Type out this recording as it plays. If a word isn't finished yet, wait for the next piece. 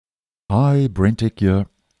Hi, BrenTech here,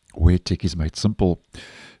 where tech is made simple.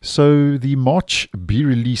 So the March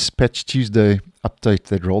B-Release Patch Tuesday update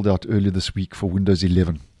that rolled out earlier this week for Windows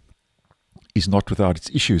 11 is not without its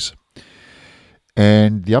issues.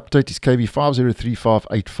 And the update is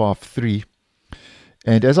KB5035853.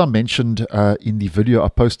 And as I mentioned in the video I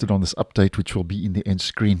posted on this update, which will be in the end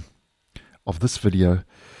screen of this video,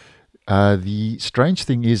 the strange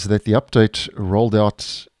thing is that the update rolled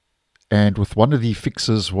out, and with one of the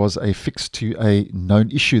fixes was a fix to a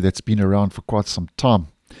known issue that's been around for quite some time.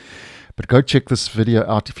 But go check this video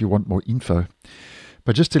out if you want more info.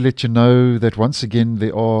 But just to let you know that once again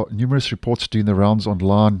there are numerous reports doing the rounds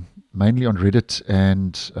online, mainly on Reddit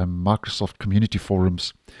and Microsoft community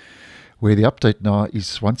forums, where the update now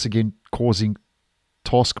is once again causing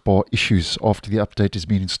taskbar issues after the update has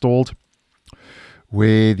been installed,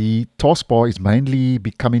 where the taskbar is mainly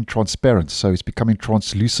becoming transparent, so it's becoming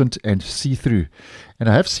translucent and see-through. And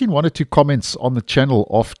I have seen one or two comments on the channel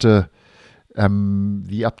after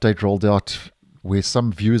the update rolled out, where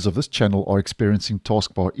some viewers of this channel are experiencing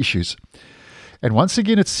taskbar issues. And once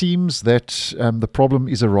again, it seems that the problem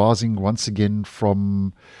is arising once again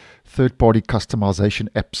from third-party customization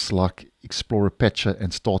apps like Explorer Patcher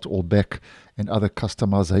and Start All Back and other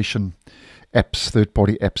customization apps,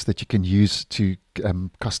 third-party apps that you can use to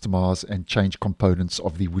customize and change components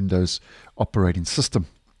of the Windows operating system.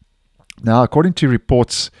 Now, according to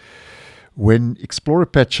reports, when Explorer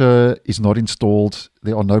Patcher is not installed,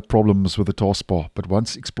 there are no problems with the taskbar. But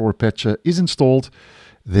once Explorer Patcher is installed,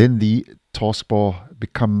 then the taskbar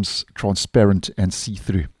becomes transparent and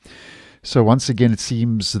see-through. So once again, it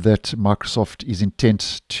seems that Microsoft is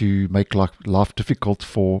intent to make life difficult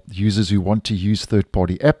for users who want to use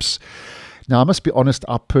third-party apps. Now, I must be honest,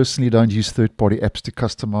 I personally don't use third-party apps to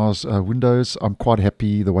customize Windows. I'm quite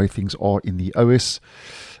happy the way things are in the OS.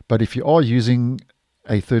 But if you are using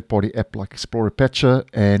a third-party app like Explorer Patcher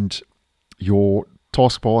and your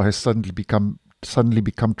taskbar has suddenly become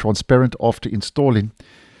transparent after installing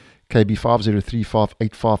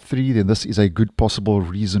KB5035853, then this is a good possible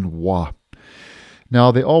reason why. Now,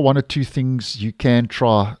 there are one or two things you can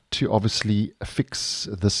try to obviously fix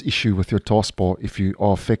this issue with your taskbar if you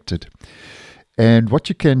are affected. And what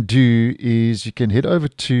you can do is you can head over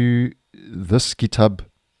to this GitHub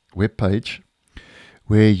webpage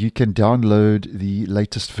where you can download the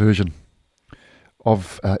latest version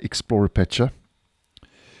of Explorer Patcher.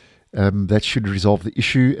 That should resolve the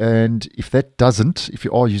issue. And if that doesn't, if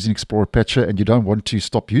you are using Explorer Patcher and you don't want to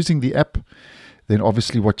stop using the app, then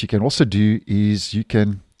obviously what you can also do is you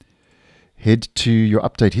can head to your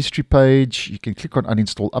update history page. You can click on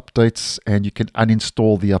uninstall updates and you can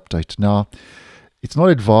uninstall the update. Now, it's not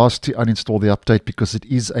advised to uninstall the update because it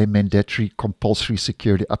is a mandatory compulsory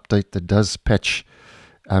security update that does patch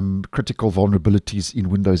critical vulnerabilities in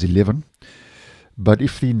Windows 11. But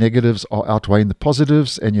if the negatives are outweighing the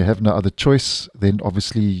positives and you have no other choice, then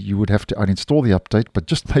obviously you would have to uninstall the update. But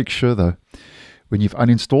just make sure though, when you've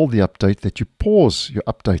uninstalled the update, that you pause your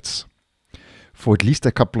updates for at least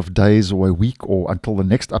a couple of days or a week or until the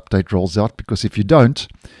next update rolls out. Because if you don't,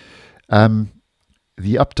 the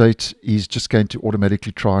update is just going to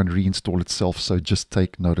automatically try and reinstall itself. So just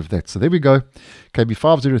take note of that. So there we go.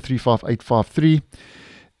 KB5035853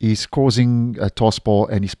 is causing a taskbar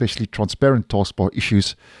and especially transparent taskbar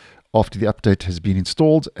issues after the update has been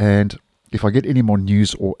installed. And if I get any more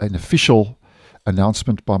news or an official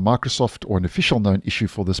announcement by Microsoft or an official known issue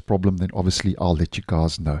for this problem, then obviously I'll let you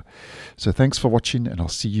guys know. So thanks for watching and I'll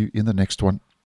see you in the next one.